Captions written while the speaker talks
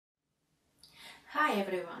Hi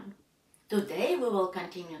everyone! Today we will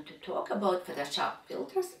continue to talk about Photoshop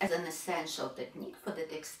filters as an essential technique for the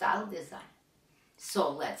textile design.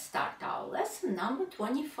 So let's start our lesson number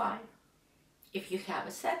 25. If you have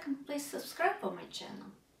a second, please subscribe for my channel.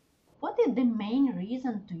 What is the main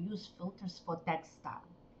reason to use filters for textile?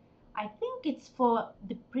 I think it's for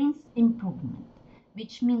the print's improvement,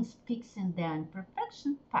 which means fixing the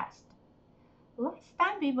imperfection fast. Last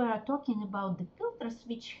time we were talking about the filters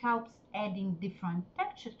which helps adding different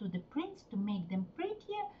texture to the prints to make them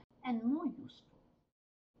prettier and more useful.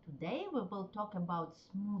 Today we will talk about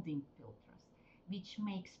smoothing filters, which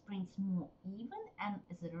makes prints more even and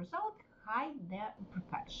as a result hide their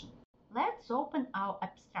imperfection. Let's open our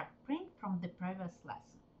abstract print from the previous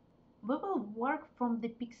lesson. We will work from the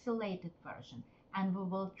pixelated version and we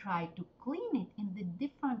will try to clean it in the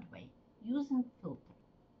different way using filter.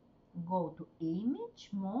 Go to Image,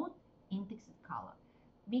 Mode, Indexed Color.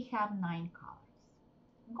 We have 9 colors.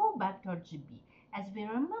 Go back to RGB. As we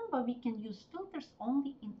remember, we can use filters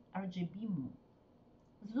only in RGB mode.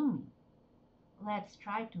 Zoom in. Let's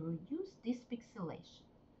try to reduce this pixelation.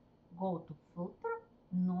 Go to Filter,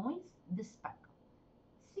 Noise, DESPECKLE.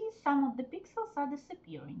 See, some of the pixels are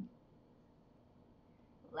disappearing.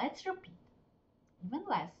 Let's repeat. Even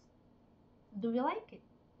less. Do you like it?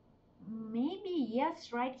 Maybe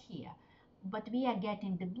yes, right here. But we are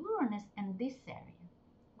getting the blurriness in this area.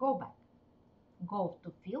 Go back. Go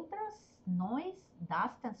to Filters, Noise,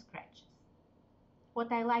 Dust and Scratches.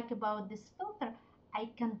 What I like about this filter, I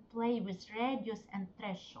can play with radius and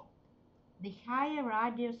threshold. The higher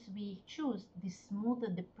radius we choose, the smoother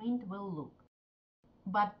the print will look.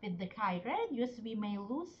 But with the high radius, we may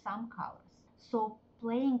lose some colors. So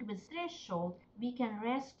playing with threshold, we can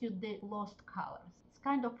rescue the lost colors. It's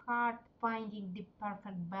kind of hard finding the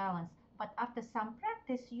perfect balance, but after some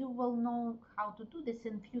practice, you will know how to do this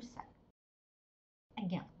in a few seconds.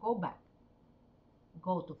 Again, go back.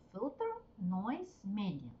 Go to Filter, Noise,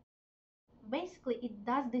 Medium. Basically, it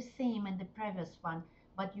does the same in the previous one,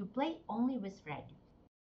 but you play only with radius.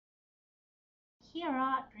 Here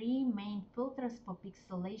are 3 main filters for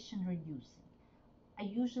pixelation reducing. I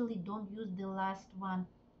usually don't use the last one,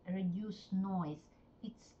 reduce noise.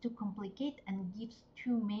 It's too complicated and gives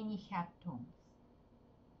too many halftones.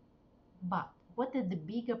 But what is the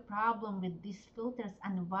bigger problem with these filters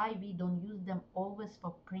and why we don't use them always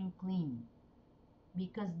for print cleaning?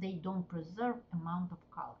 Because they don't preserve amount of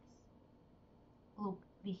colors. Look,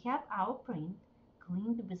 we have our print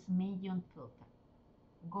cleaned with medium filter.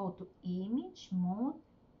 Go to Image, Mode,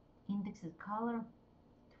 Indexed Color,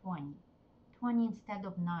 20. 20 instead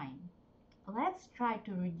of 9. Let's try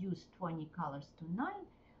to reduce 20 colors to 9,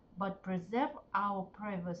 but preserve our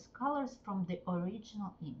previous colors from the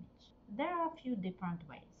original image. There are a few different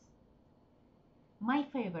ways. My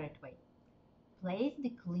favorite way. Place the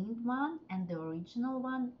cleaned one and the original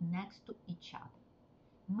one next to each other.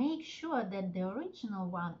 Make sure that the original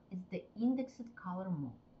one is the indexed color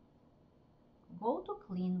mode. Go to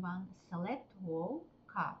clean one, select all,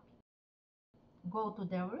 copy. Go to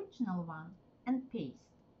the original one and paste.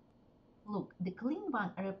 Look, the clean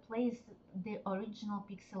one replaces the original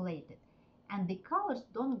pixelated and the colors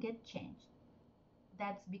don't get changed.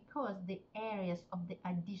 That's because the areas of the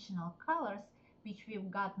additional colors which we've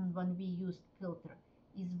gotten when we used filter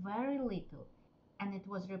is very little and it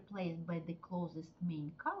was replaced by the closest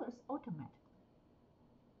main colors automatically.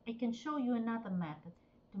 I can show you another method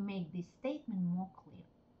to make this statement more clear.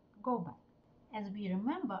 Go back. As we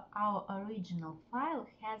remember, our original file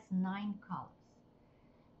has 9 colors.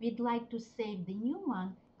 We'd like to save the new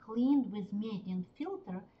one cleaned with medium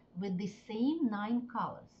filter with the same 9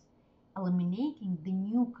 colors, eliminating the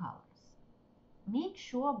new colors. Make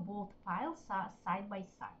sure both files are side by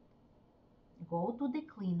side. Go to the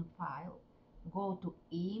clean file, go to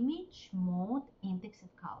Image, Mode, Indexed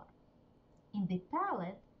Color. In the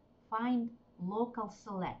palette, find Local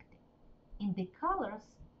Selecting. In the colors,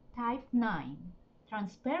 type 9,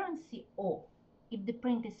 Transparency off. If the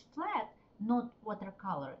print is flat, not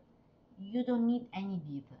watercolor, you don't need any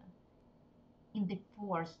detail. In the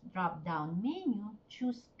Force drop-down menu,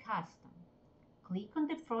 choose Custom. Click on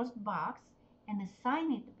the first box and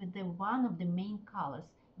assign it with one of the main colors,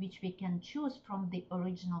 which we can choose from the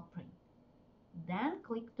original print. Then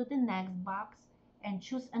click to the next box and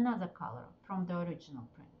choose another color from the original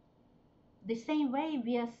print. The same way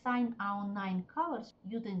we assign our 9 colors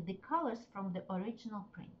using the colors from the original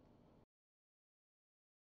print.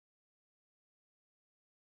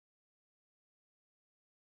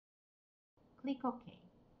 Click OK.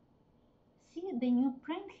 See, the new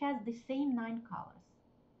print has the same 9 colors.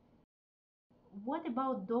 What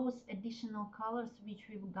about those additional colors which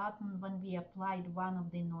we've gotten when we applied one of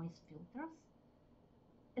the noise filters?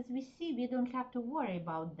 As we see, we don't have to worry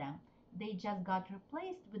about them. They just got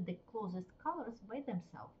replaced with the closest colors by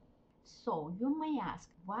themselves. So you may ask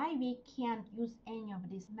why we can't use any of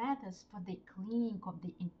these methods for the cleaning of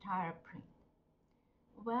the entire print.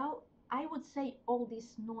 Well, I would say all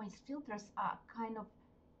these noise filters are kind of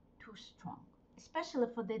too strong, especially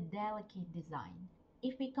for the delicate design.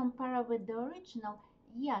 If we compare with the original,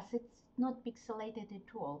 yes, it's not pixelated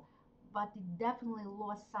at all, but it definitely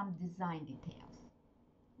lost some design details.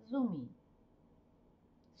 Zoom in.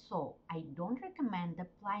 So I don't recommend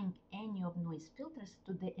applying any of noise filters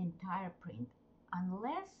to the entire print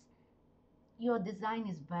unless your design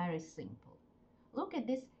is very simple. Look at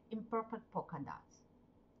these imperfect polka dots.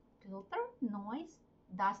 Filter, noise,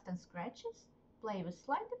 dust and scratches, play with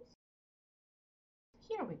sliders.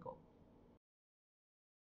 Here we go.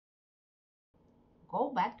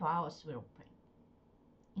 Go back to our swirl print.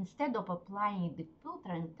 Instead of applying the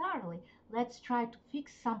filter entirely, let's try to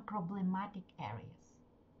fix some problematic areas.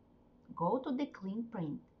 Go to the clean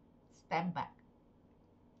print, step back.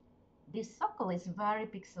 This circle is very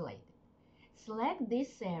pixelated. Select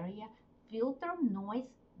this area, filter, noise,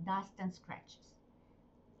 dust and scratches.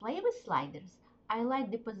 Play with sliders. I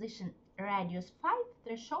like the position radius 5,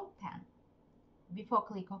 threshold 10. Before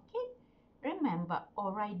click OK, remember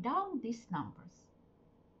or write down these numbers.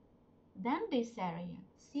 Then this area.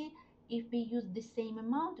 See, if we use the same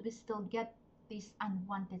amount, we still get these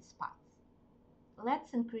unwanted spots.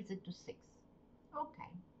 Let's increase it to 6. Okay.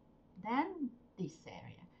 Then this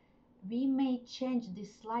area. We may change the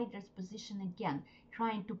slider's position again,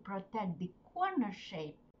 trying to protect the corner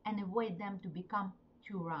shape and avoid them to become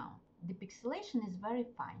too round. The pixelation is very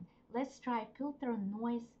fine. Let's try filter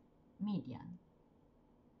noise median.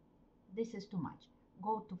 This is too much.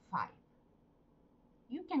 Go to 5.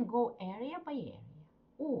 You can go area by area,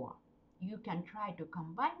 or you can try to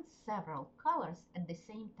combine several colors at the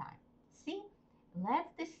same time. See, let's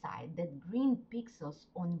decide that green pixels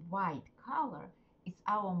on white color is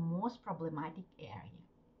our most problematic area.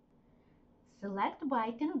 Select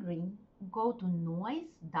white and green, go to noise,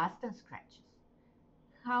 dust and scratches.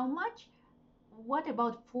 How much? What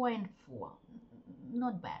about 4 and 4?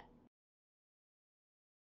 Not bad.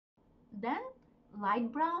 Then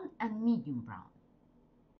light brown and medium brown.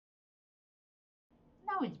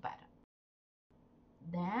 Now it's better.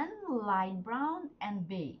 Then light brown and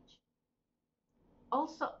beige.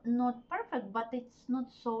 Also not perfect, but it's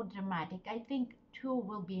not so dramatic. I think 2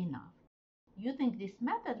 will be enough. Using this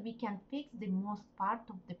method, we can fix the most part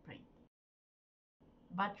of the print.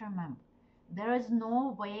 But remember, there is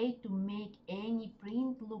no way to make any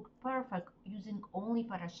print look perfect using only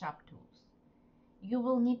Photoshop tools. You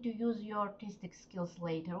will need to use your artistic skills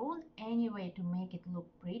later on anyway to make it look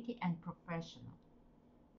pretty and professional.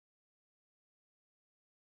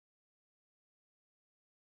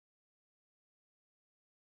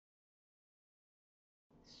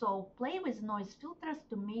 So play with noise filters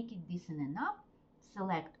to make it decent enough.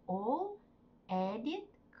 Select all, edit,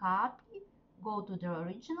 copy, go to the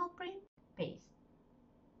original print, paste.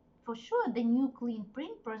 For sure, the new clean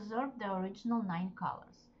print preserved the original 9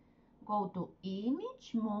 colors. Go to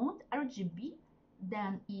Image Mode RGB,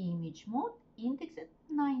 then Image Mode, index at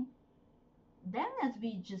 9. Then, as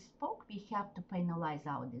we just spoke, we have to finalize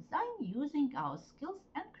our design using our skills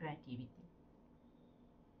and creativity.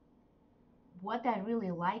 What I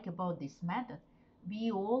really like about this method,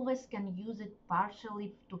 we always can use it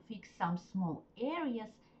partially to fix some small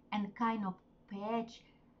areas and kind of patch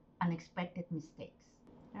unexpected mistakes.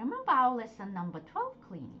 Remember our lesson number 12,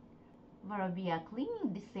 cleaning, where we are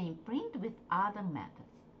cleaning the same print with other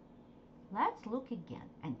methods. Let's look again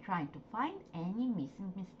and try to find any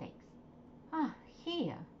missing mistakes.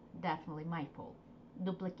 Here, definitely my fault.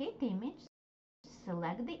 Duplicate the image,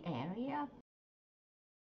 select the area,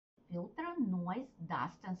 filter, noise,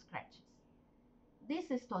 dust and scratches.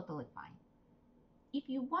 This is totally fine. If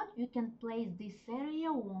you want, you can place this area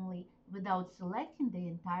only without selecting the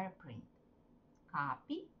entire print.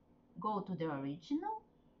 Copy, go to the original,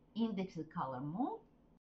 index the color mode,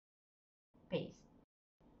 paste.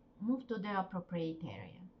 Move to the appropriate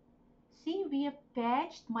area. See, we have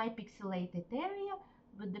patched my pixelated area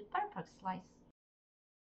with the perfect slice.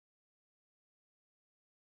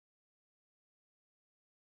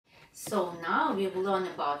 So now we will learn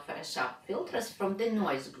about Photoshop filters from the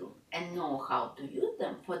noise group and know how to use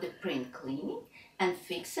them for the print cleaning and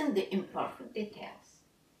fixing the imperfect details.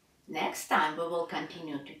 Next time we will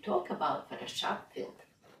continue to talk about Photoshop filters.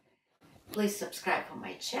 Please subscribe for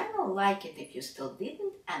my channel, like it if you still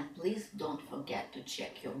didn't, and please don't forget to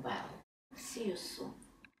check your bell. See you soon.